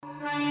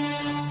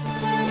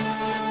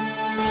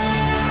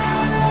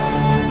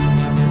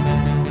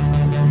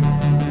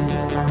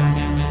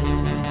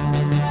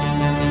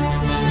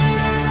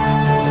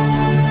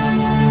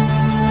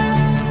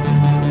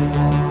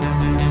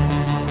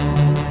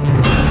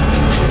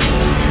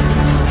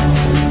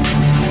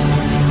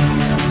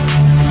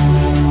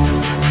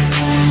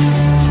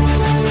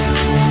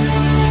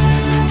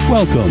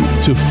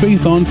Welcome to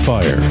Faith on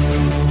Fire,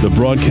 the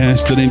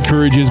broadcast that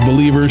encourages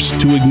believers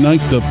to ignite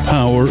the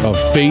power of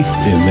faith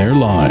in their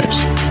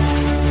lives.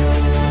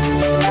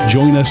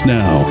 Join us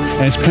now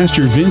as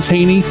Pastor Vince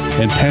Haynie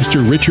and Pastor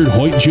Richard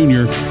Hoyt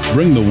Jr.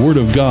 bring the Word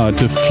of God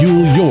to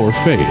fuel your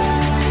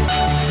faith.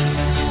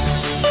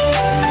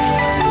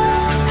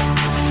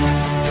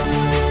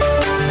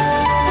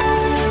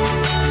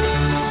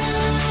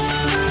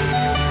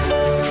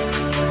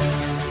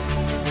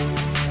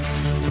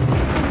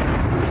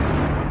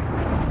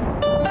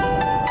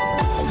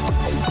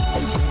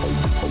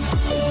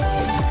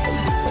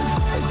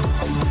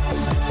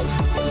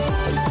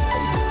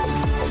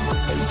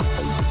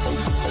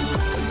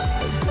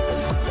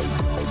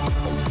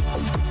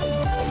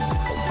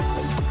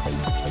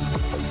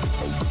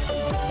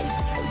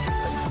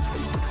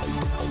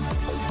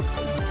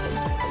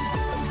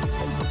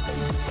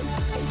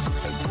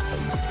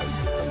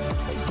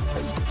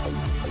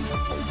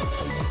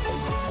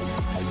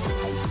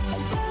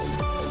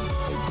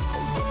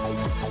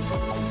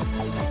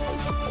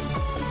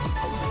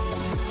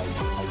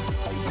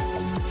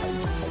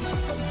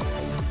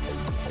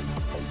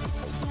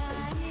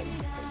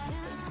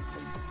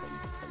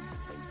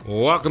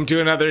 Welcome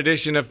to another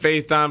edition of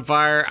Faith on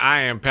Fire.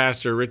 I am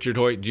Pastor Richard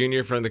Hoyt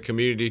Jr. from the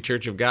Community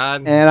Church of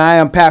God. And I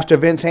am Pastor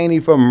Vince Haynie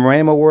from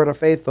Rhema Word of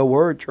Faith, the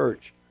Word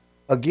Church.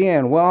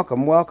 Again,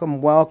 welcome. We're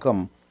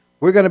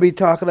going to be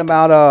talking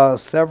about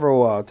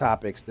several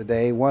topics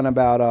today. One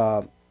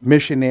about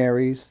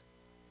missionaries.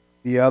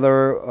 The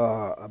other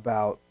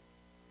about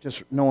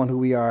just knowing who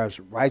we are as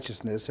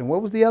righteousness. And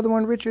what was the other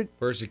one, Richard?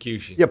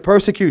 Persecution. Yeah,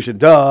 persecution.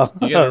 Duh.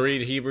 You going to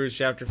read Hebrews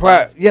chapter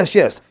 5?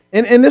 Yes.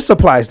 And this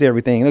applies to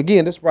everything. And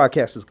again, this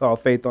broadcast is called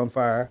Faith on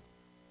Fire,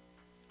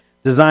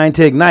 designed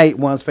to ignite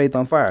one's faith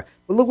on fire.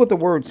 But look what the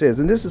Word says,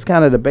 and this is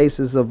kind of the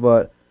basis of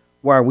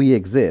why we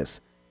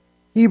exist.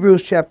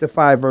 Hebrews chapter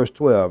 5, verse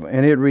 12,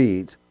 and it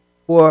reads,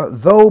 "For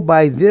though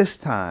by this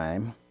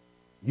time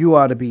you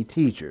ought to be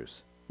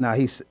teachers." Now,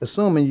 he's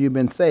assuming you've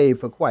been saved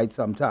for quite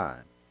some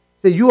time.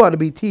 So you ought to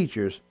be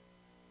teachers.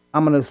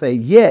 I'm going to say,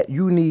 yet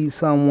you need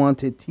someone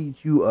to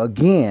teach you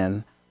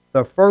again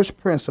the first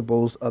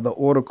principles of the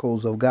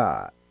oracles of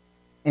God.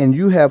 And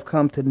you have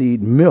come to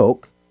need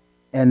milk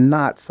and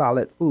not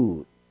solid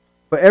food.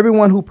 For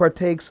everyone who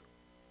partakes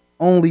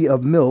only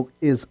of milk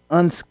is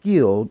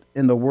unskilled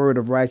in the word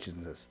of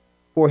righteousness,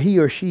 for he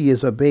or she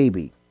is a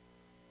baby.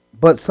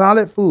 But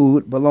solid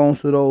food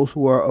belongs to those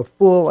who are of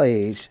full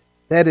age,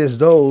 that is,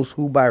 those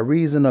who by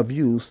reason of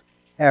use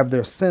have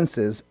their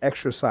senses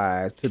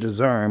exercised to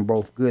discern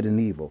both good and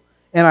evil.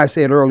 And I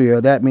said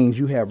earlier, that means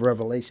you have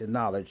revelation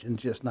knowledge and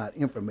just not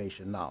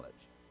information knowledge.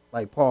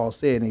 Like Paul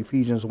said in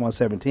Ephesians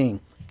 1:17,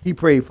 he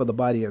prayed for the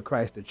body of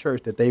Christ, the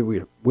church, that they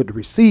would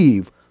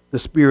receive the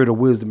spirit of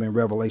wisdom and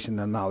revelation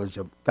and knowledge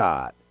of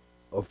God,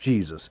 of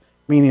Jesus,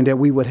 meaning that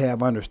we would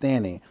have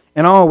understanding.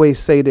 And I always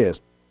say this,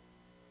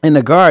 in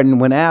the garden,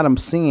 when Adam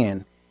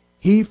sinned,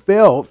 he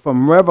fell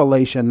from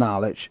revelation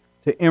knowledge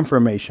to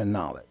information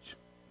knowledge.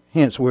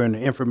 Hence, we're in the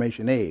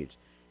information age.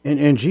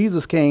 And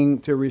Jesus came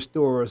to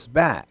restore us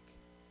back,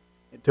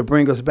 to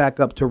bring us back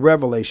up to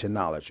revelation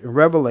knowledge. And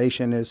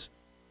revelation is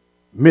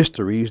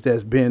mysteries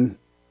that's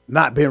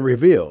not been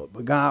revealed.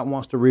 But God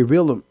wants to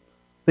reveal them,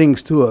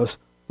 things to us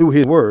through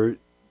his word,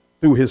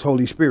 through his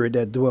Holy Spirit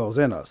that dwells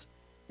in us.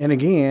 And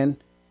again,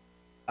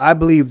 I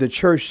believe the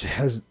church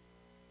has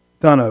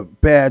done a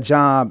bad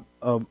job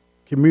of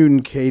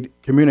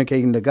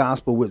communicating the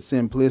gospel with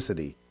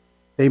simplicity.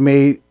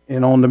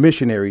 And on the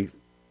missionary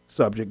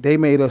subject, they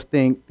made us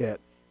think that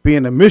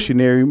being a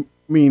missionary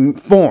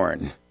means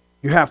foreign.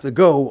 You have to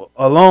go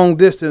a long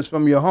distance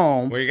from your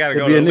home. Well, you got to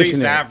go to at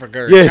least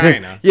Africa or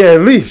China. Yeah,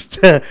 at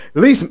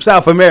least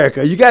South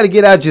America. You got to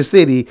get out your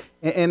city,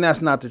 and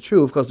that's not the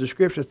truth, because the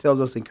scripture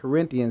tells us in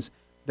Corinthians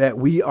that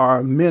we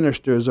are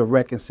ministers of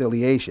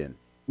reconciliation,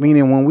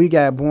 meaning when we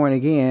got born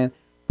again,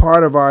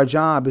 part of our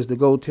job is to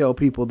go tell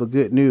people the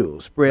good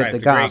news, spread the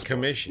gospel. Great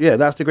Commission. Yeah,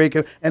 that's the Great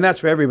Commission, and that's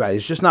for everybody.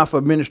 It's just not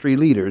for ministry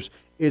leaders.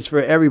 It's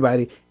for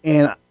everybody,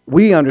 and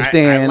we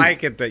understand. I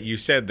like it that you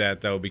said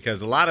that, though,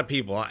 because a lot of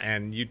people,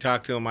 and you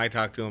talk to them, I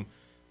talk to them,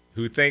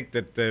 who think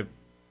that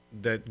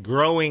that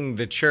growing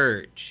the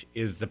church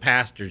is the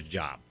pastor's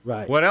job.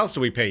 Right. What else do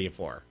we pay you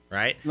for,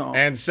 right? No.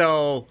 And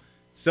so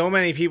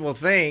many people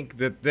think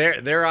that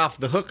they're off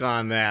the hook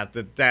on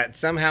that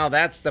somehow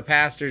that's the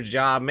pastor's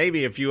job,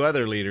 maybe a few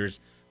other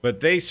leaders, but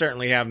they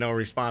certainly have no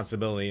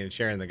responsibility in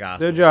sharing the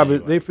gospel. Their job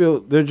is, they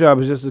feel their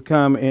job is just to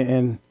come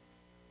and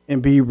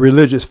be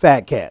religious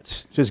fat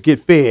cats, just get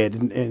fed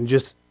and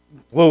just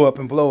blow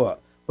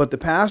up. But the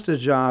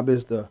pastor's job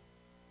is to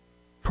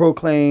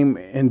proclaim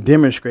and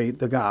demonstrate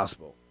the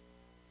gospel.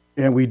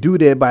 And we do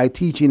that by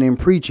teaching and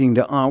preaching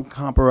the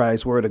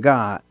uncompromised word of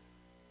God,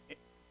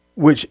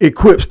 which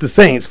equips the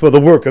saints for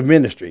the work of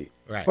ministry.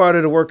 Right. Part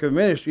of the work of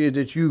ministry is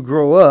that you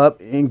grow up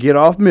and get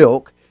off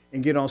milk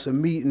and get on some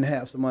meat and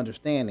have some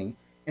understanding.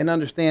 And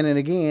understanding,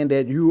 again,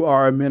 that you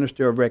are a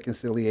minister of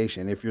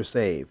reconciliation if you're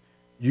saved.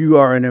 You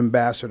are an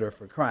ambassador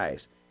for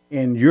Christ.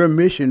 And your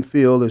mission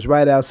field is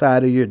right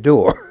outside of your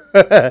door.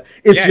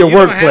 It's Yeah, your you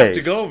workplace. don't have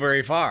to go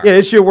very far. Yeah,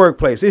 it's your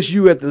workplace. It's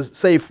you at the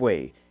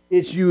Safeway.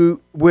 It's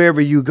you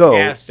wherever you go.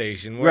 Gas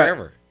station,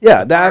 wherever. Right.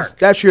 Yeah, Park.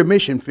 that's your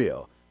mission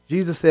field.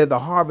 Jesus said the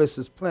harvest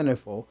is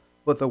plentiful,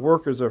 but the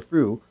workers are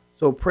few.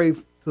 So pray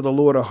to the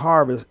Lord of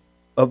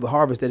the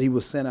harvest that he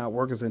will send out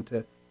workers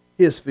into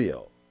his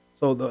field.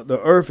 So the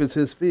earth is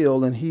his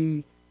field, and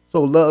he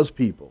so loves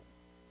people.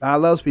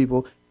 God loves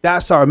people.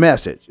 That's our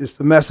message. It's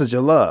the message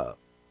of love.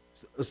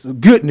 It's the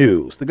good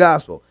news, the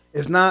gospel.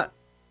 It's not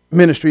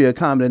ministry of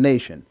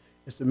condemnation.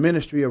 It's the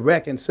ministry of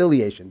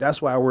reconciliation.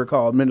 That's why we're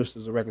called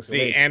ministers of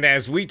reconciliation. See, and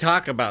as we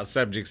talk about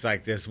subjects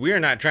like this, we are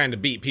not trying to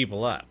beat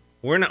people up.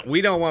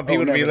 We don't want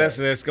people to be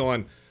listening to this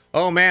going,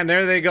 oh man,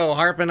 there they go,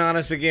 harping on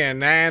us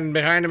again and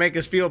trying to make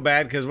us feel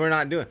bad because we're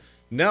not doing it.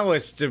 No,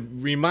 it's to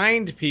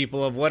remind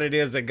people of what it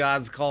is that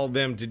God's called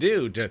them to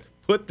do, to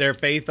put their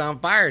faith on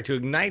fire, to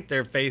ignite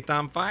their faith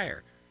on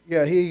fire.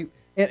 Yeah,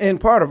 and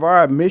part of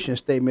our mission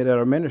statement at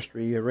our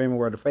ministry at Raymond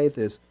Word of Faith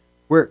is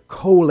we're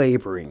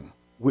co-laboring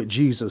with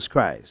Jesus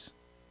Christ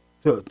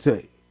to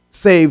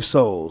save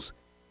souls,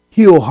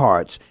 heal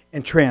hearts,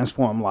 and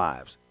transform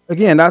lives.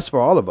 Again, that's for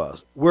all of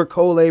us. We're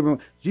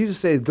co-laboring. Jesus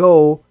says,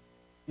 go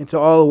into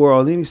all the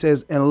world. Then he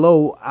says, and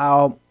lo,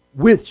 I'll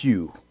with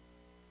you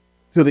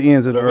to the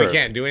ends of the earth. We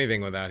can't do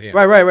anything without him.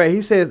 Right.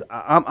 He says,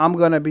 I'm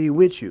going to be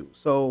with you.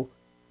 So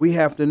we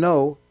have to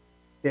know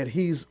that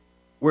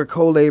we're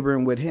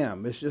co-laboring with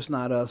him. It's just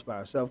not us by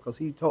ourselves, because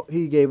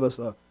he gave us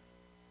a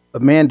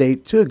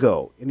mandate to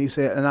go. And he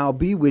said, and I'll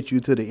be with you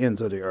to the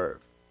ends of the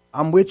earth.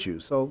 I'm with you,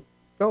 so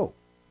go.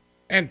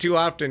 And too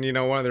often,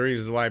 one of the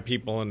reasons why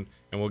people, and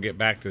we'll get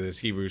back to this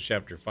Hebrews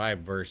chapter 5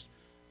 verse,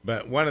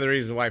 but one of the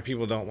reasons why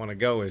people don't want to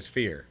go is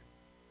fear.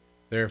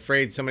 They're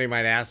afraid somebody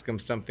might ask them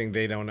something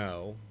they don't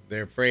know.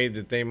 They're afraid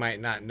that they might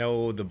not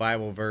know the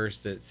Bible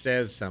verse that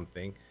says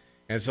something.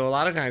 And so a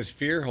lot of times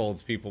fear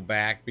holds people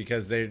back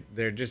because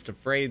they're just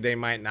afraid they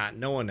might not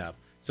know enough.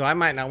 So I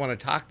might not want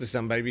to talk to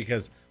somebody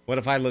because what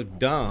if I look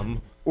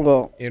dumb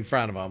in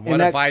front of them? What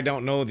if I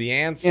don't know the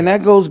answer? And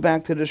that goes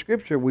back to the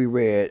scripture we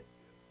read.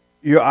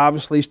 You're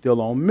obviously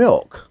still on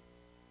milk,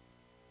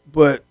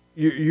 but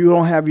you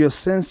don't have your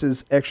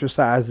senses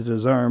exercised to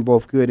discern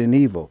both good and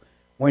evil.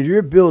 When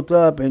you're built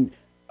up, and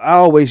I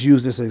always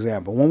use this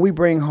example, when we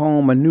bring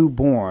home a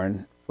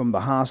newborn from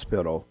the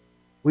hospital,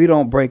 we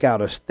don't break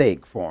out a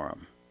steak for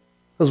them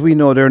because we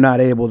know they're not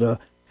able to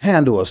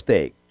handle a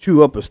steak,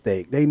 chew up a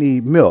steak. They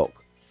need milk.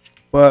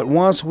 But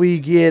once we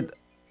get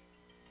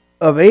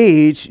of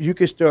age, you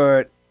can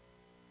start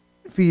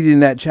feeding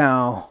that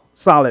child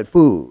solid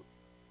food.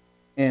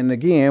 And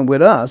again,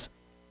 with us,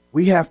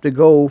 we have to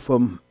go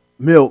from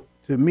milk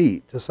to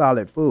meat to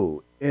solid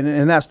food.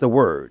 And that's the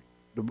word.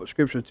 The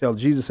scripture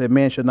tells, Jesus said,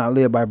 man should not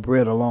live by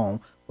bread alone,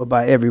 but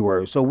by every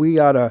word. So we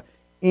ought to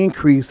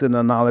increase in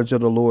the knowledge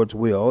of the Lord's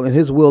will, and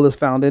his will is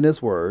found in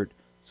his word.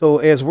 So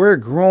as we're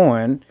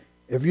growing,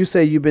 if you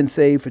say you've been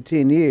saved for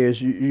 10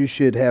 years, you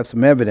should have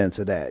some evidence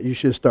of that. You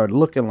should start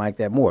looking like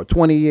that more.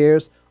 20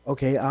 years,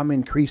 okay, I'm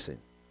increasing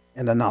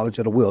in the knowledge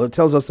of the will. It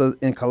tells us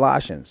in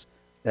Colossians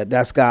that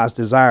that's God's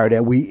desire,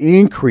 that we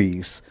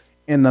increase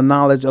in the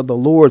knowledge of the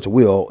Lord's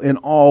will in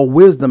all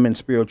wisdom and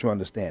spiritual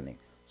understanding.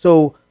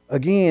 So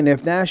again,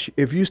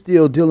 if you're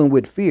still dealing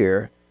with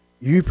fear,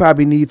 you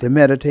probably need to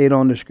meditate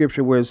on the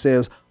scripture where it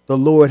says, the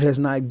Lord has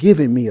not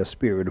given me a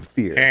spirit of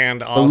fear.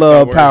 And also the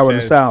love, power, and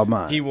a sound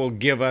mind. He will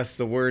give us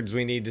the words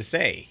we need to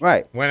say.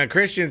 Right. When a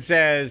Christian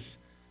says,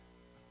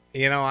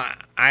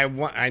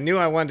 I knew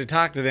I wanted to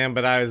talk to them,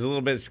 but I was a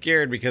little bit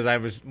scared because I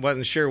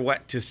wasn't sure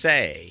what to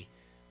say.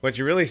 What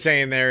you're really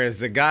saying there is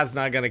that God's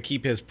not going to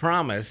keep his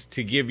promise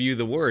to give you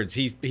the words.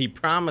 He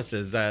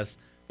promises us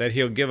that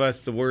he'll give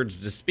us the words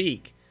to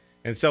speak.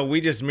 And so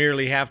we just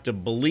merely have to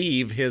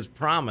believe his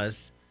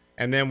promise,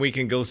 and then we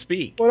can go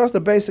speak. Well, that's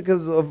the basics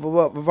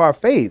of our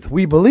faith.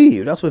 We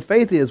believe. That's what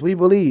faith is. We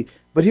believe.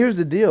 But here's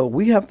the deal.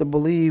 We have to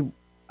believe.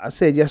 I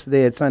said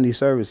yesterday at Sunday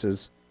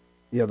services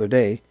the other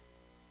day,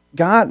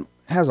 God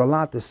has a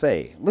lot to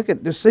say. Look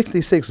at there's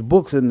 66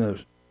 books in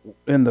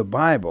the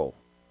Bible.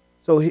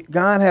 So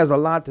God has a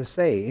lot to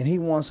say, and he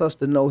wants us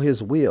to know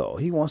his will.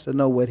 He wants to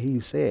know what he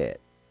said,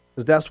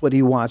 because that's what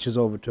he watches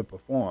over to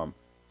perform.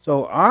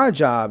 So our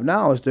job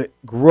now is to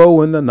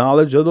grow in the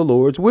knowledge of the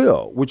Lord's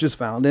will, which is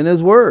found in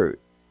his word.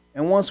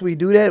 And once we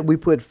do that, we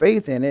put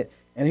faith in it.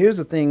 And here's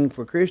the thing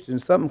for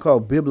Christians, something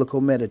called biblical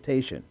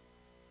meditation.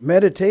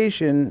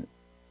 Meditation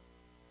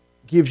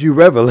gives you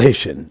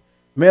revelation.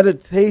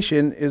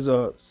 Meditation is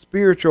a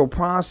spiritual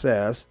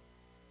process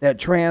that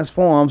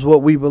transforms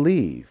what we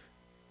believe.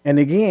 And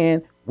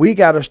again, we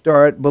got to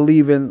start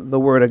believing the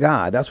word of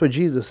God. That's what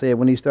Jesus said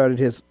when he started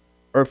his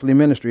earthly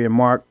ministry in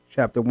Mark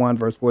chapter 1,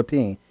 verse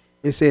 14.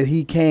 It said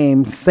he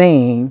came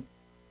saying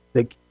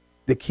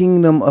the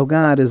kingdom of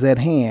God is at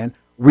hand.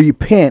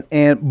 Repent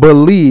and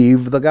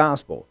believe the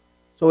gospel.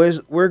 So as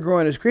we're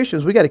growing as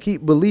Christians, we got to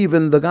keep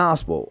believing the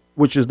gospel,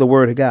 which is the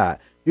word of God.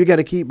 You got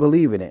to keep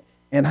believing it.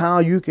 And how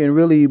you can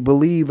really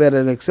believe at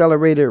an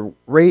accelerated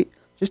rate,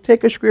 just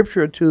take a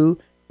scripture or two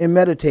and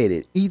meditate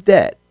it. Eat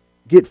that.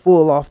 Get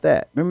full off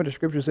that. Remember the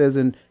scripture says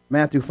in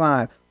Matthew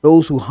 5,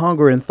 those who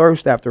hunger and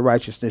thirst after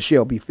righteousness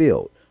shall be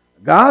filled.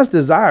 God's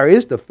desire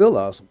is to fill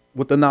us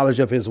with the knowledge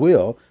of his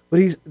will,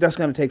 but that's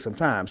going to take some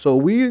time. So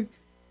we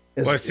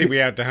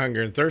have to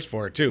hunger and thirst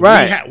for it too.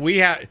 Right.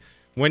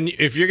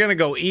 If you're going to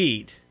go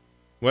eat,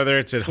 whether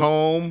it's at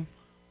home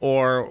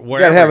or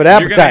wherever, you gotta have an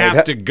appetite. You're going to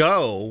have to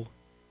go.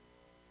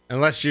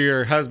 Unless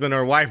your husband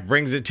or wife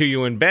brings it to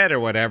you in bed or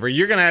whatever,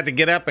 you're going to have to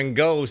get up and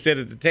go sit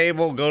at the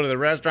table, go to the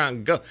restaurant,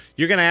 and go.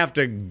 You're going to have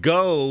to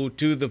go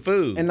to the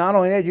food. And not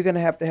only that, you're going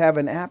to have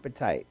an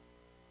appetite.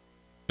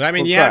 I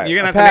mean, you're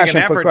going to have to make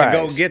an effort to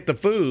go get the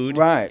food.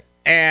 Right.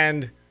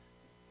 And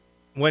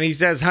when he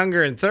says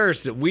hunger and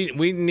thirst,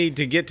 we need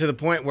to get to the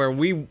point where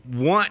we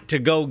want to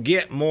go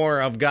get more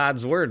of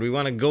God's word. We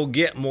want to go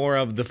get more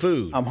of the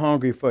food. I'm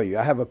hungry for you.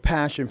 I have a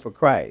passion for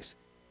Christ.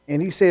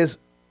 And he says,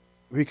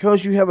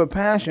 because you have a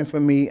passion for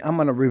me, I'm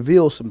going to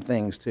reveal some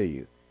things to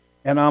you.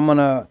 And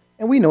and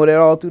we know that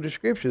all through the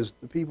scriptures,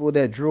 the people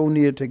that drew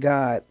near to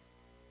God,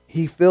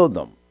 he filled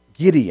them.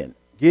 Gideon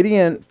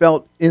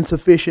felt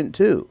insufficient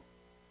too.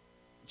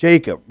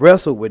 Jacob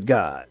wrestled with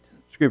God,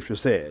 scripture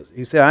says.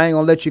 He said, I ain't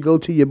going to let you go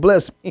till you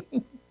bless me.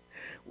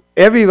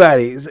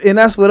 Everybody, and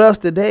that's with us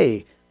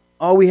today.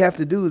 All we have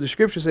to do, the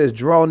scripture says,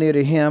 draw near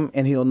to him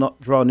and he'll not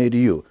draw near to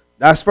you.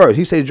 That's first.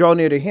 He said, draw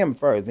near to him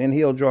first, then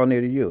he'll draw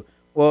near to you.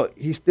 Well,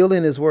 he's still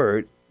in his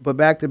word, but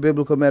back to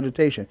biblical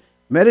meditation.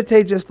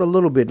 Meditate just a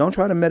little bit. Don't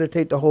try to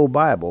meditate the whole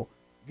Bible.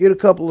 Get a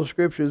couple of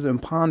scriptures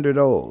and ponder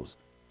those.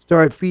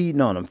 Start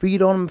feeding on them.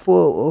 Feed on them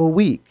for a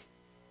week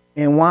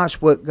and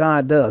watch what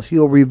God does.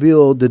 He'll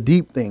reveal the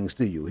deep things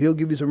to you. He'll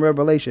give you some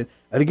revelation.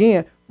 And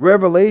again,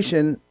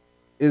 revelation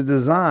is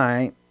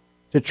designed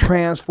to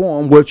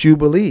transform what you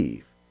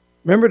believe.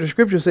 Remember, the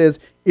scripture says,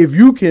 if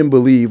you can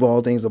believe,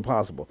 all things are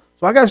possible.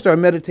 So I got to start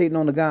meditating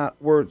on God's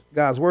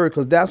word,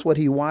 because that's what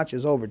he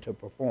watches over to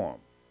perform.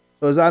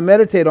 So as I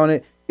meditate on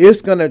it,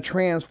 it's going to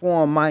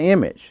transform my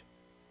image.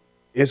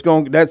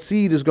 That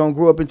seed is going to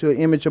grow up into an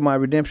image of my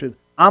redemption.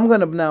 I'm going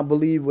to now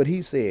believe what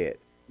he said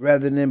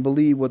rather than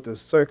believe what the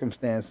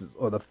circumstances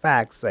or the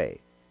facts say.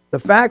 The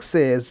fact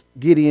says,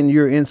 Gideon,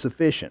 you're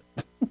insufficient.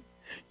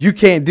 You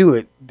can't do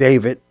it,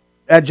 David.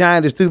 That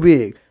giant is too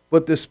big.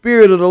 But the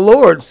Spirit of the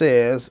Lord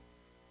says,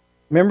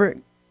 remember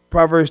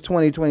Proverbs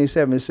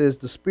 20:27, it says,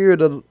 the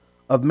spirit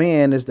of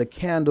man is the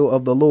candle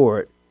of the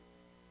Lord,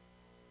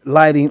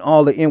 lighting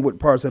all the inward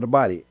parts of the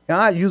body.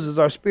 God uses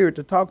our spirit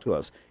to talk to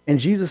us. And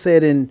Jesus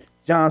said in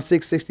John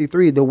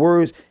 6:63, the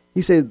words,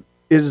 he said,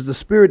 it is the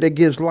spirit that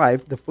gives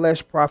life, the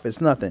flesh profits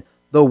nothing.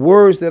 The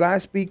words that I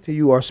speak to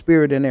you are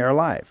spirit and they are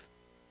life.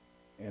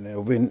 And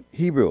over in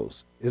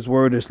Hebrews, his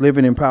word is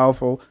living and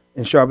powerful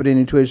and sharper than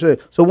any two-edged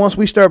sword. So once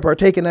we start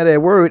partaking of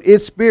that word,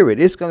 it's spirit.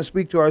 It's going to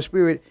speak to our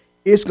spirit.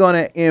 It's going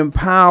to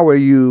empower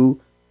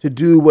you to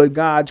do what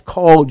God's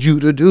called you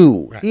to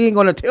do. Right. He ain't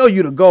going to tell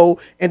you to go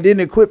and then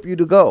equip you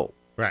to go.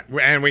 Right.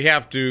 And we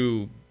have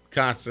to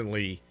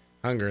constantly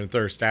hunger and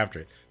thirst after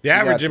it. The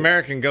average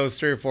American goes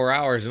 3 or 4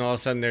 hours and all of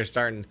a sudden they're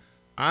starting,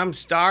 I'm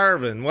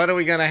starving. What are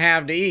we going to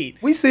have to eat?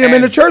 We see them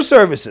in the church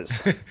services.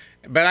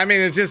 But I mean,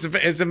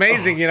 it's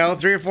amazing,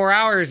 3 or 4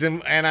 hours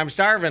and I'm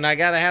starving. I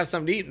got to have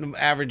something to eat.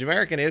 The average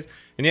American is.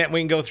 And yet we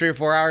can go 3 or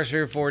 4 hours,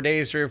 3 or 4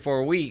 days, 3 or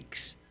 4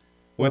 weeks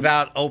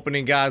without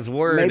opening God's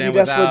word. Maybe and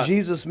that's what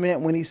Jesus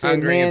meant when he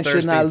said, man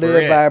should not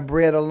live by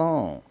bread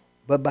alone,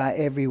 but by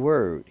every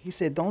word. He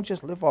said, don't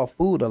just live off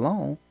food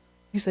alone.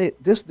 He said,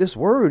 this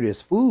word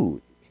is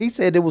food. He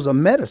said it was a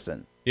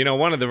medicine.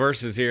 One of the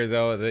verses here,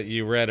 though, that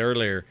you read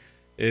earlier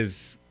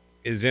is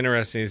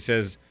interesting. It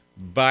says,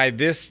 by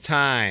this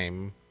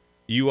time,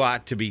 you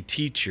ought to be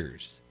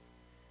teachers.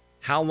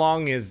 How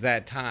long is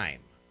that time?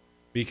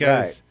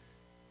 Because,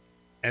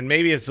 and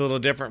maybe it's a little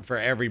different for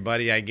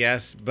everybody, I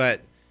guess, but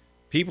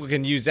people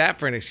can use that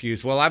for an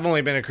excuse. Well, I've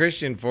only been a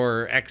Christian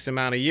for X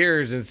amount of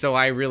years, and so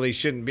I really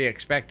shouldn't be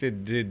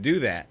expected to do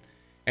that.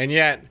 And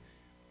yet,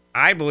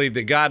 I believe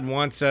that God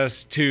wants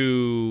us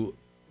to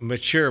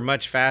mature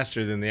much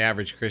faster than the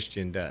average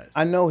Christian does.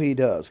 I know he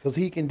does, because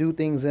he can do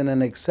things in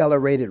an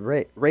accelerated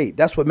rate.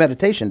 That's what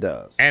meditation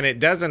does. And it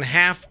doesn't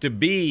have to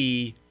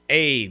be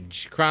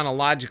age,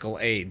 chronological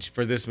age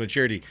for this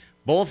maturity.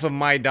 Both of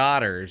my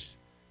daughters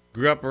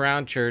grew up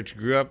around church,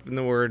 grew up in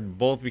the Word,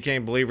 both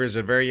became believers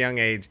at a very young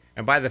age.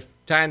 And by the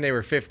time they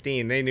were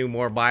 15, they knew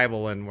more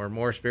Bible and were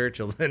more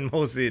spiritual than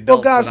most of the adults.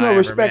 Well, God's no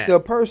respecter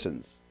of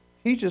persons.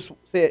 He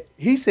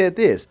said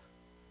this,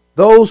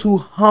 those who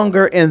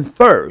hunger and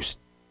thirst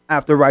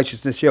after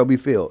righteousness shall be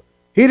filled.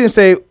 He didn't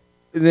say,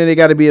 then they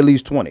got to be at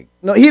least 20.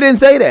 No, he didn't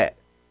say that.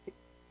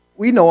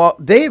 We know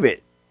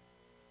David,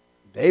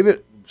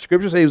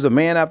 scripture says he was a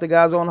man after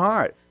God's own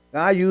heart.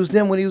 God used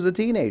him when he was a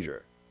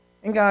teenager.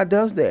 And God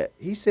does that.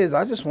 He says,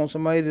 I just want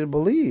somebody to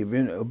believe.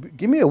 And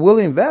give me a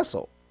willing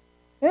vessel.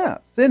 Yeah,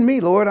 send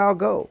me, Lord, I'll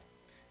go.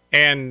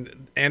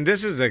 And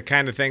this is the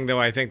kind of thing, though,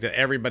 I think that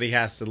everybody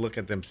has to look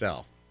at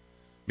themselves.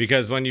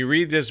 Because when you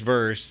read this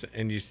verse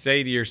and you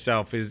say to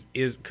yourself,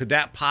 could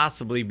that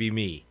possibly be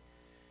me?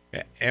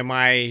 Am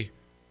I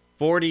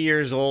 40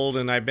 years old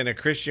and I've been a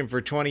Christian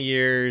for 20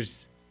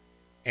 years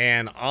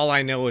and all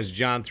I know is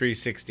John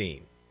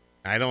 3:16.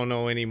 I don't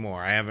know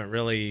anymore. I haven't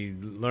really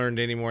learned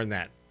any more than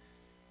that.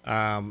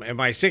 At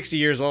my 60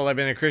 years old, I've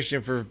been a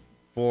Christian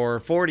for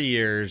 40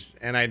 years,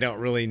 and I don't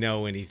really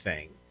know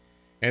anything.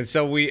 And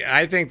so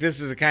I think this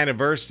is a kind of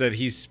verse that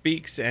he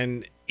speaks,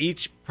 and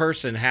each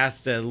person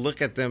has to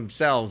look at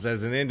themselves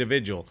as an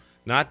individual,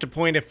 not to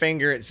point a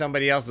finger at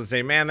somebody else and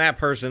say, man, that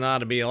person ought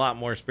to be a lot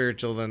more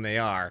spiritual than they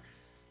are,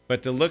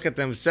 but to look at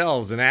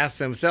themselves and ask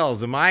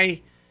themselves, am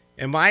I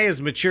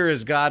as mature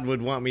as God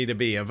would want me to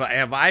be? Have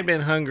I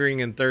been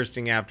hungering and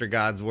thirsting after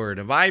God's word?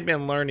 Have I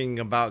been learning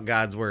about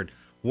God's word?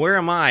 Where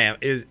am I?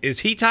 Is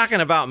he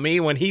talking about me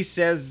when he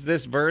says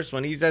this verse,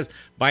 when he says,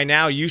 by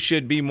now you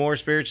should be more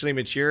spiritually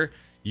mature,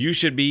 you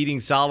should be eating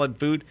solid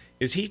food?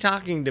 Is he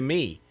talking to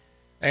me?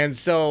 And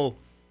so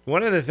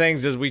one of the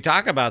things as we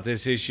talk about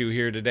this issue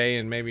here today,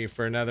 and maybe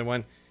for another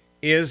one,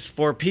 is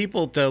for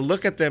people to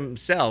look at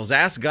themselves,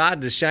 ask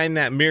God to shine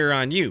that mirror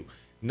on you,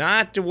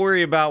 not to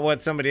worry about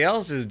what somebody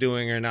else is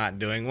doing or not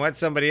doing, what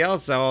somebody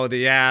else,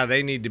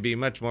 they need to be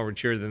much more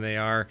mature than they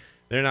are,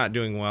 they're not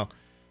doing well.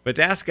 But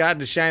to ask God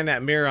to shine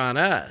that mirror on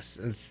us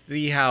and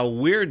see how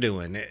we're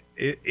doing.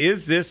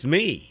 Is this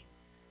me?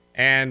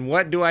 And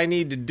what do I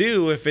need to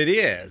do if it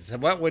is?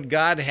 What would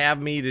God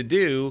have me to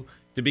do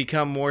to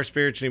become more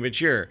spiritually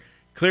mature?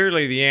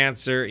 Clearly the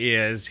answer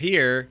is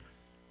here,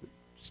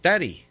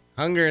 study,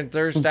 hunger and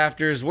thirst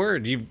after his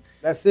word.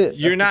 That's it.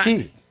 You're That's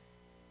not,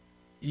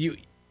 the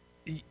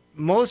key.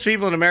 Most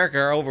people in America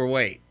are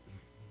overweight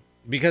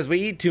because we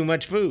eat too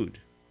much food.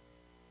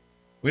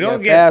 We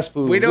don't get fast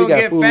food. We don't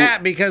get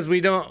fat because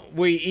we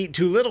eat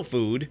too little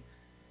food.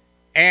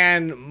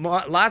 And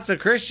lots of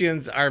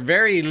Christians are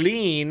very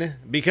lean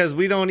because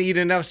we don't eat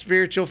enough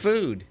spiritual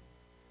food.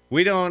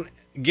 We don't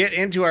get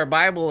into our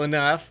Bible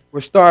enough.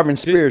 We're starving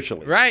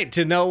spiritually. Right,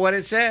 to know what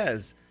it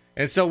says.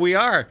 And so we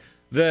are.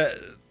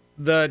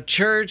 The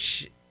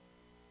church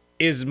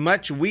is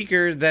much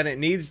weaker than it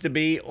needs to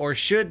be or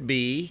should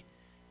be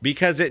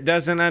because it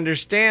doesn't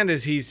understand,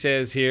 as he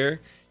says here,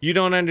 you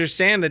don't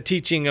understand the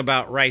teaching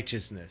about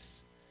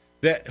righteousness,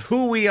 that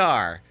who we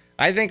are.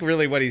 I think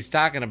really what he's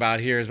talking about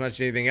here, as much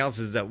as anything else,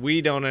 is that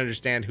we don't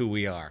understand who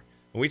we are.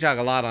 And we talk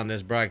a lot on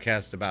this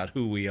broadcast about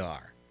who we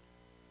are.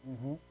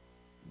 Mm-hmm.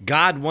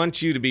 God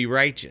wants you to be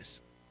righteous,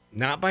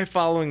 not by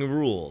following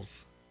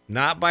rules,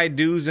 not by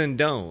do's and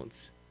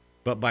don'ts,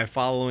 but by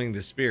following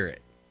the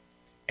Spirit.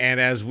 And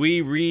as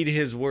we read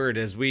his word,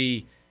 as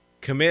we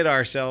commit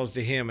ourselves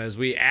to him, as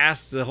we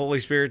ask the Holy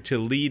Spirit to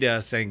lead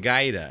us and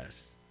guide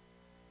us,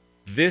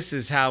 this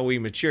is how we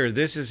mature.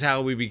 This is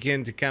how we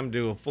begin to come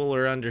to a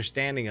fuller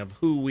understanding of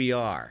who we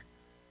are.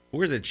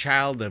 We're the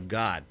child of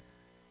God.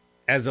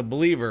 As a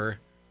believer,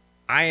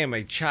 I am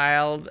a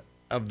child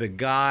of the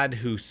God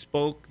who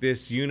spoke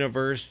this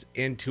universe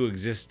into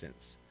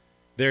existence.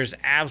 There's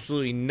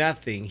absolutely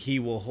nothing he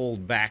will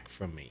hold back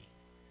from me.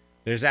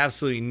 There's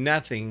absolutely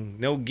nothing,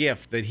 no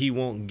gift that he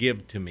won't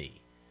give to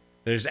me.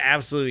 There's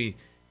absolutely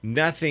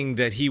nothing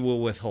that he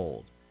will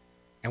withhold.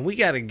 And we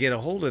got to get a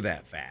hold of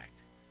that fact.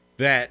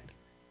 That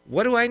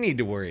what do I need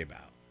to worry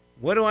about?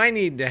 What do I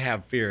need to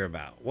have fear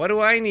about? What do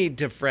I need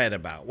to fret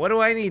about? What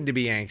do I need to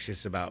be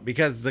anxious about?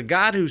 Because the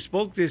God who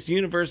spoke this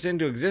universe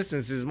into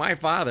existence is my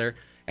Father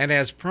and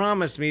has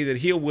promised me that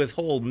he'll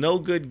withhold no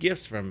good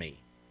gifts from me.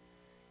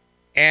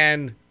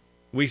 And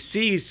we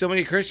see so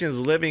many Christians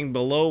living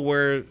below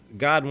where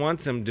God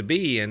wants them to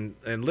be and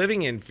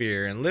living in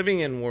fear and living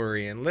in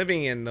worry and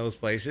living in those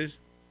places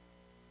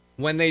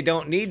when they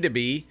don't need to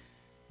be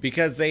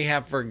because they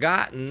have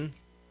forgotten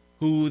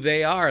who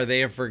they are. They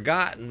have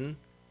forgotten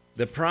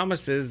the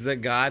promises that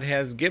God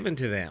has given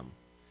to them.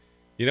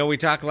 You know, we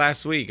talked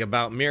last week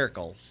about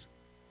miracles.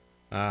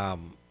 There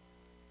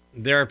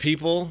are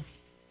people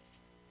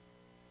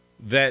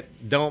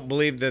that don't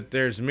believe that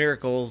there's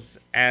miracles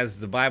as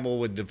the Bible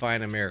would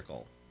define a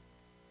miracle.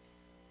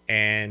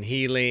 And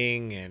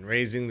healing and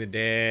raising the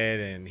dead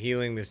and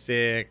healing the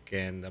sick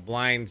and the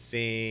blind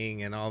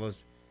seeing and all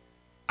those.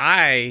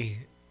 I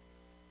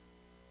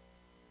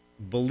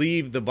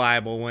believe the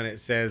Bible when it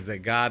says that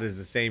God is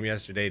the same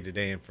yesterday,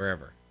 today, and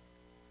forever.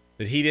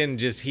 That he didn't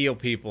just heal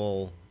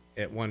people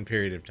at one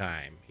period of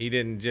time. He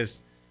didn't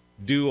just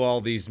do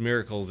all these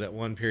miracles at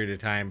one period of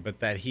time,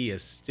 but that he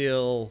is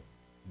still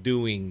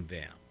doing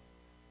them.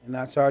 And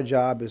that's our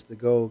job, is to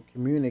go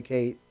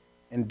communicate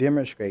and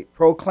demonstrate,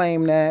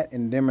 proclaim that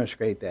and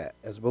demonstrate that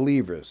as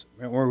believers.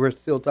 We're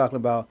still talking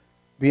about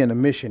being a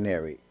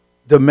missionary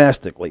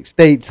domestically,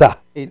 stateside.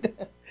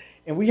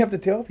 And we have to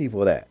tell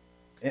people that.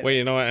 Well,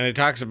 you know, and it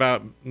talks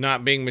about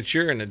not being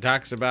mature, and it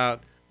talks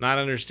about not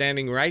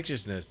understanding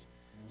righteousness.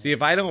 See,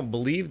 if I don't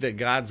believe that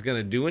God's going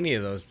to do any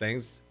of those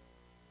things,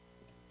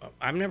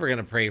 I'm never going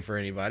to pray for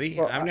anybody.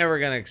 Well, I'm never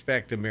going to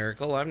expect a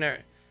miracle.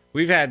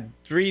 We've had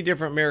 3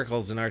 different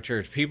miracles in our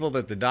church. People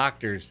that the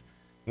doctors,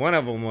 one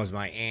of them was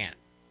my aunt.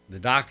 The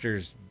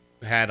doctors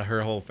had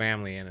her whole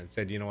family in and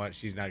said, you know what,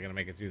 she's not going to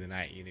make it through the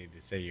night. You need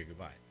to say your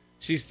goodbye.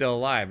 She's still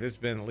alive. It's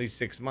been at least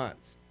 6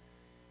 months.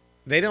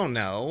 They don't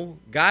know.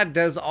 God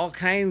does all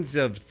kinds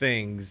of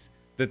things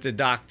that the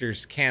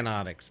doctors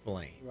cannot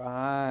explain.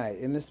 Right.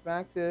 And it's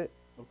back to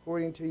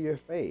according to your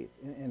faith.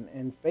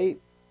 And faith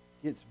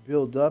gets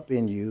built up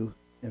in you.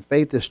 And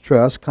faith is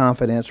trust,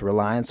 confidence,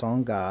 reliance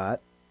on God.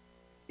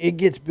 It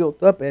gets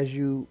built up as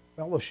you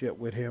fellowship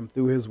with him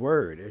through his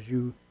word.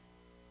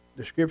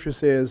 The scripture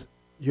says,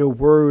 your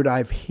word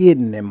I've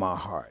hidden in my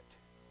heart.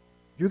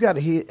 You got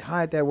to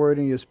hide that word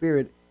in your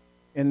spirit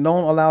and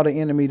don't allow the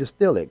enemy to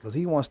steal it, because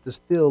he wants to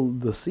steal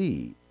the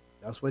seed.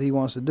 That's what he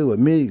wants to do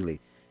immediately.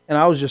 And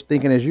I was just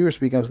thinking, as you were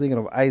speaking, I was thinking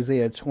of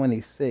Isaiah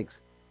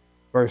 26,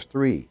 verse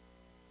 3.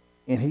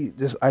 And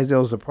this Isaiah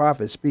was the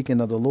prophet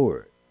speaking of the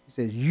Lord. He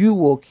says, you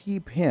will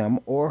keep him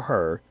or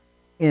her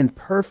in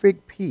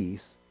perfect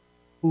peace,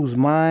 whose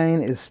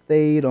mind is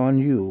stayed on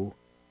you,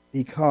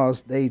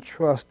 because they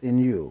trust in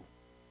you.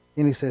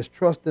 And he says,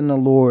 trust in the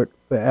Lord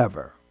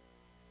forever.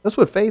 That's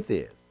what faith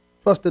is.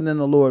 Trusting in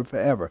the Lord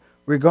forever.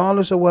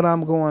 Regardless of what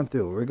I'm going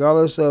through,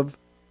 regardless of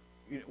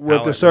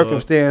what the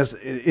circumstance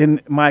in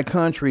my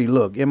country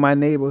look, in my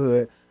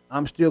neighborhood,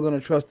 I'm still going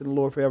to trust in the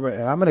Lord forever.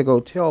 And I'm going to go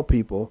tell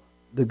people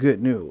the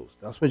good news.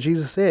 That's what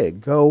Jesus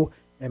said. Go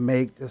and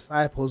make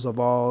disciples of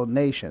all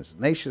nations.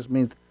 Nations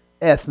means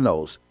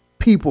ethnos,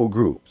 people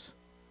groups.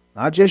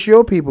 Not just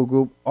your people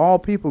group, all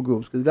people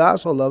groups, because God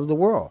so loves the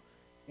world.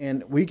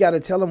 And we got to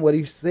tell them what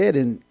he said.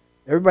 And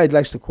everybody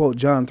likes to quote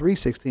John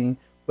 3:16,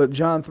 but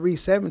John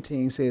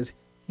 3:17 says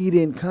he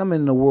didn't come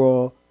in the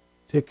world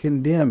to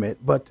condemn it,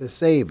 but to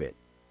save it.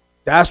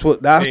 That's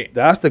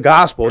the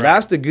gospel. Right.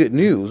 That's the good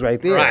news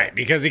right there. Right,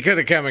 because he could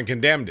have come and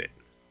condemned it.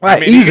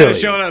 Right, easily. He could have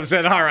easily. showed up and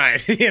said, all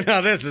right,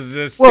 this is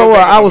just Well,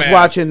 I was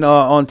watching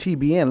on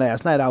TBN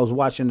last night. I was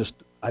watching it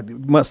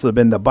must have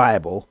been the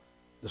Bible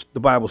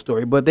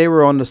story, but they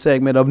were on the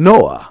segment of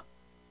Noah.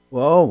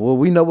 Well,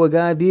 we know what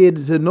God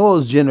did to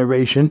Noah's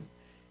generation.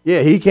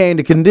 Yeah, he came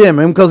to condemn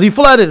him because he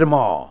flooded them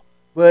all.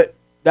 But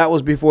that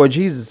was before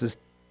Jesus'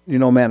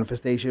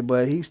 manifestation.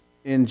 But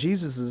in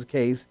Jesus'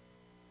 case,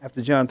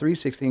 after John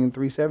 3:16,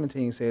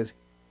 3:17 says,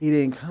 he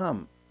didn't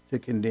come to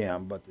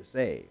condemn, but to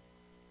save.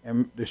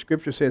 And the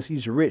scripture says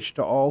he's rich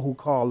to all who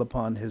call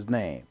upon his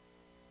name.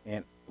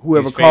 And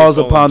whoever calls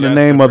upon the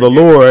name of the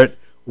Lord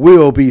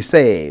will be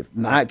saved.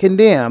 Not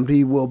condemned,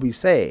 he will be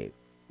saved.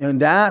 And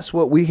that's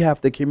what we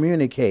have to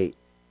communicate,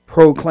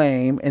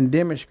 proclaim, and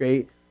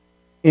demonstrate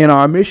in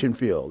our mission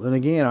field. And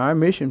again, our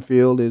mission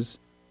field is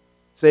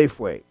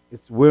Safeway.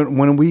 It's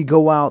when we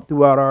go out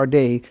throughout our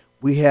day,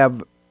 we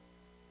have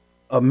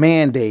a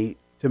mandate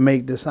to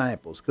make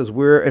disciples, because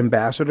we're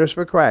ambassadors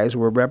for Christ.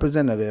 We're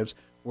representatives.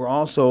 We're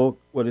also,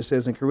 what it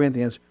says in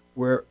Corinthians,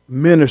 we're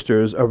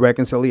ministers of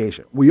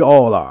reconciliation. We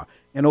all are.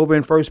 And over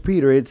in 1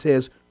 Peter, it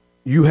says,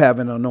 you have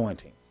an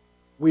anointing.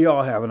 We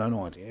all have an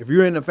anointing. If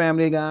you're in the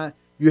family of God,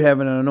 you have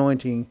an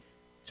anointing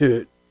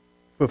to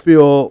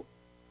fulfill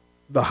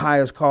the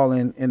highest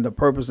calling and the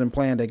purpose and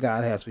plan that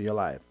God has for your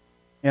life.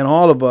 And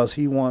all of us,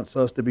 he wants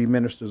us to be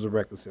ministers of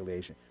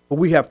reconciliation. But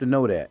we have to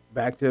know that.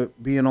 Back to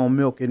being on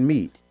milk and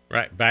meat.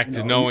 Right, back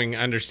to knowing,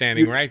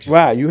 understanding righteousness.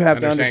 Right, you have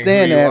to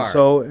understand that.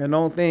 So, and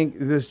don't think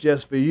this is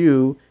just for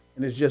you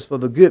and it's just for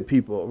the good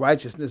people.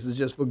 Righteousness is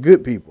just for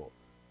good people.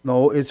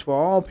 No, it's for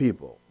all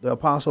people. The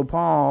Apostle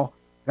Paul,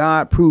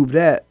 God proved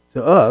that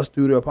to us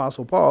through the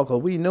Apostle Paul,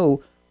 because we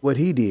know what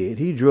he did.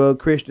 He drug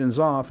Christians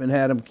off and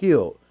had them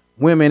killed,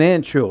 women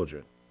and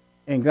children.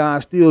 And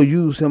God still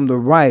used him to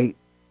write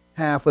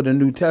half of the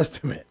New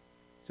Testament.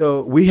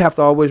 So we have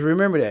to always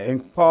remember that.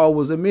 And Paul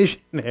was a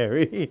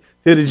missionary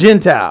to the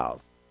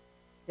Gentiles.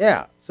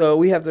 Yeah, so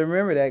we have to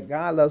remember that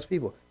God loves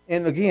people.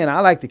 And again, I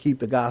like to keep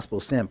the gospel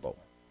simple.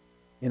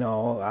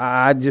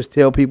 I just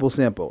tell people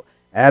simple.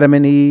 Adam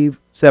and Eve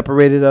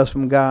separated us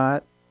from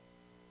God.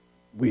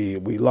 We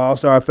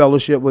lost our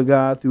fellowship with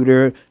God through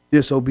their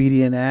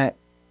disobedient act.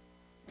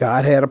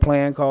 God had a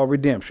plan called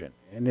redemption,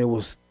 and it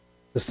was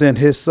to send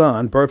his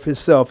son, birth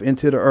himself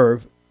into the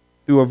earth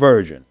through a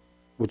virgin,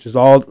 which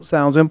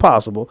sounds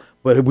impossible,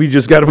 but we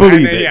just got to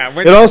believe it. Yeah,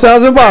 it all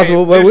sounds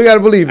impossible, but we got to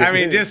believe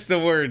it. Just the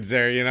words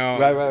there,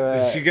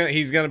 Right.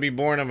 He's going to be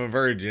born of a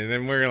virgin,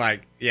 and we're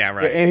like, yeah,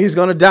 right. And he's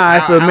going to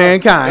die for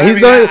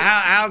mankind.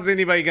 How's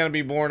anybody going to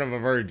be born of a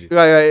virgin?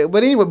 Right.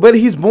 But anyway,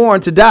 he's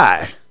born to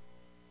die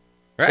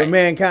for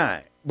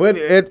mankind. But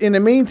in the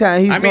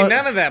meantime,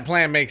 none of that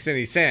plan makes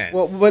any sense.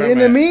 Well, but in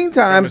the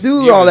meantime,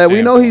 through all that,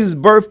 we know he was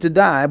birthed to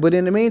die. But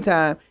in the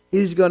meantime,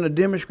 he's going to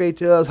demonstrate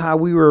to us how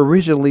we were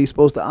originally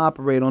supposed to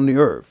operate on the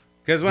earth.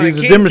 Because when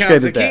Jesus a king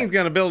comes, the king's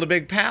going to build a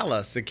big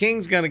palace. The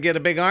king's going to get a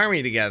big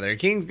army together. The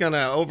king's going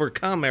to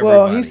overcome everybody.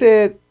 Well, he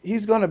said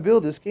he's going to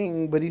build this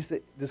kingdom, but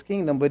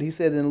he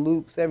said in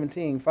Luke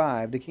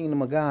 17:5, the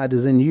kingdom of God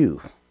is in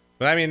you.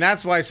 But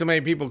that's why so many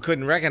people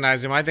couldn't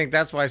recognize him. I think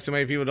that's why so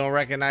many people don't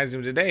recognize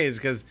him today, is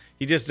because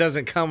he just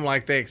doesn't come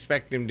like they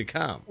expect him to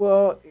come.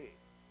 Well,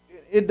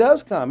 it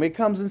does come. It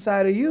comes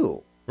inside of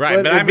you.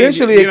 Right, but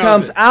eventually it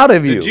comes out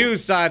of you. The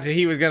Jews thought that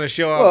he was going to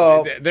show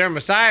up. Their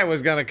Messiah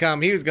was going to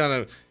come. He was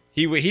going to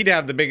he'd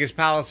have the biggest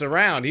palace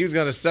around. He was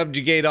going to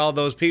subjugate all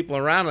those people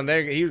around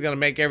him. He was going to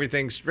make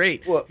everything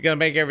straight. He was going to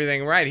make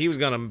everything right. He was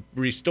going to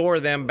restore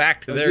them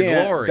back to their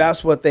glory.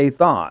 That's what they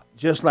thought.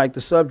 Just like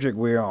the subject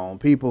we're on.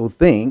 People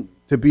think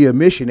to be a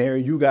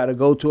missionary, you got to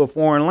go to a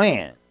foreign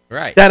land.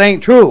 Right. That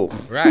ain't true.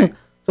 Right.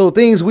 So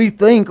things we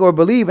think or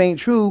believe ain't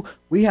true.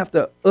 We have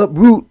to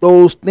uproot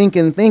those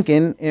thinking,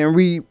 and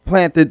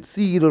replant the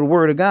seed of the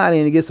word of God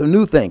in and get some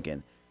new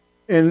thinking.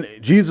 And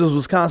Jesus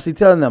was constantly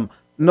telling them,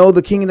 no,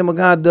 the kingdom of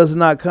God does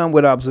not come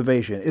with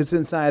observation. It's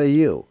inside of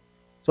you.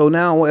 So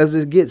now as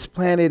it gets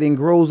planted and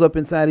grows up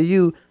inside of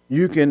you,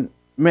 you can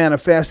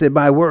manifest it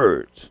by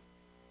words.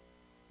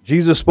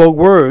 Jesus spoke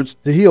words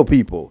to heal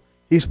people.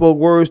 He spoke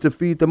words to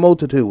feed the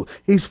multitude.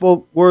 He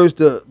spoke words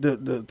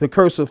to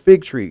curse a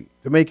fig tree,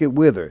 to make it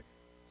wither.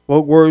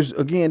 Spoke words,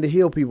 again, to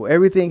heal people.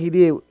 Everything he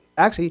did,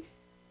 actually,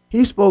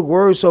 he spoke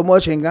words so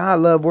much, and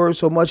God loved words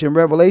so much in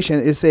Revelation,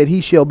 it said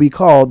he shall be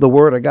called the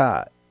Word of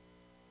God.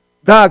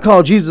 God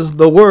called Jesus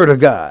the Word of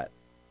God.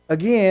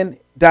 Again,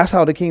 that's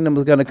how the kingdom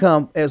is going to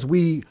come, as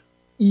we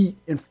eat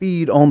and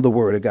feed on the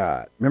Word of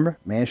God. Remember,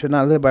 man should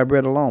not live by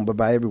bread alone, but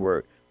by every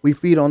word. We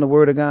feed on the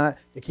Word of God,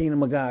 the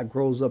kingdom of God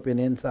grows up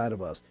inside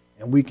of us,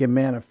 and we can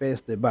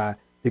manifest it by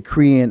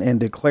decreeing and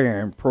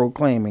declaring,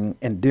 proclaiming,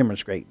 and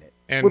demonstrating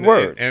it with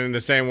words. And in the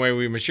same way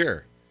we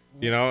mature.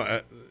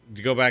 To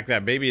go back to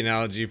that baby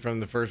analogy from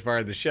the first part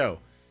of the show,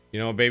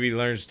 a baby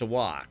learns to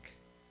walk,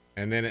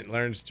 and then it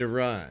learns to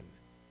run.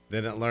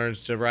 Then it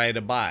learns to ride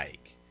a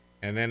bike,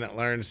 and then it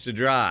learns to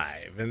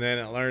drive, and then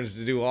it learns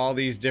to do all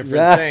these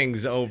different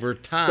things over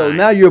time. So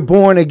now you're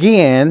born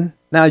again.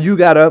 Now you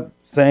got to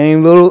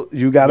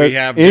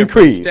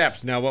increase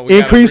steps. Now what we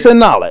increase in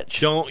knowledge.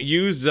 Don't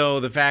use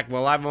the fact,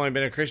 well, I've only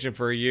been a Christian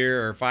for a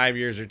year or 5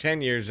 years or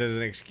 10 years as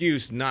an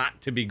excuse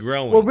not to be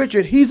growing. Well,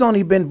 Richard, he's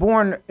only been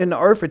born in the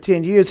earth for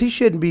 10 years. He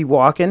shouldn't be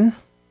walking.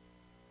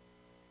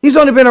 He's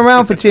only been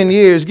around for 10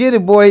 years. Get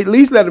it, boy. At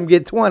least let him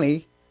get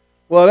 20.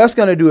 Well, that's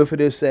going to do it for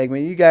this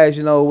segment. You guys,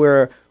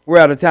 we're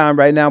out of time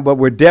right now, but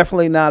we're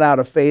definitely not out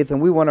of faith. And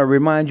we want to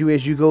remind you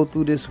as you go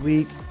through this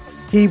week,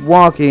 keep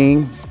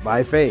walking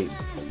by faith.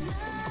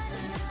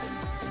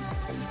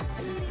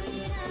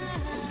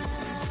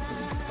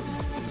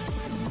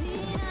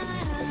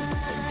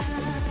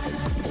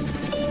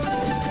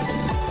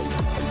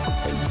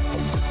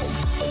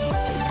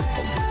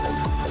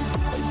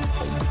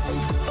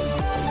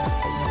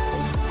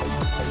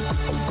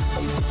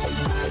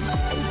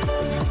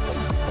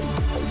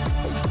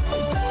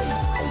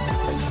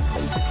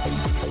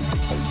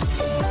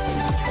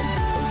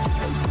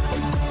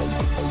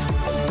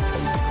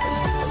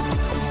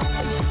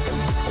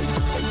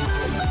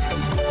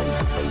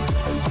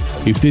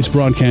 If this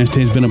broadcast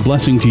has been a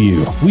blessing to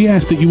you, we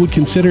ask that you would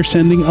consider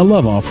sending a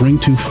love offering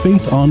to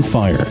Faith on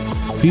Fire,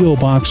 P.O.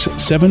 Box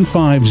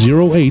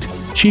 7508,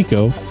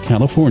 Chico,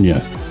 California,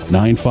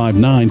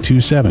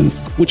 95927,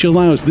 which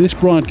allows this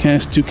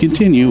broadcast to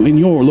continue in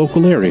your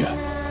local area.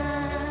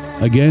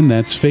 Again,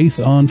 that's Faith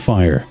on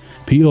Fire,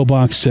 P.O.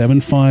 Box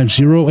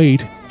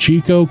 7508,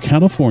 Chico,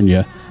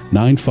 California,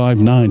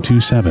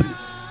 95927.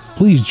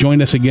 Please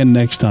join us again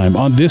next time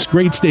on this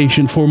great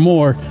station for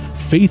more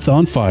Faith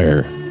on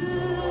Fire.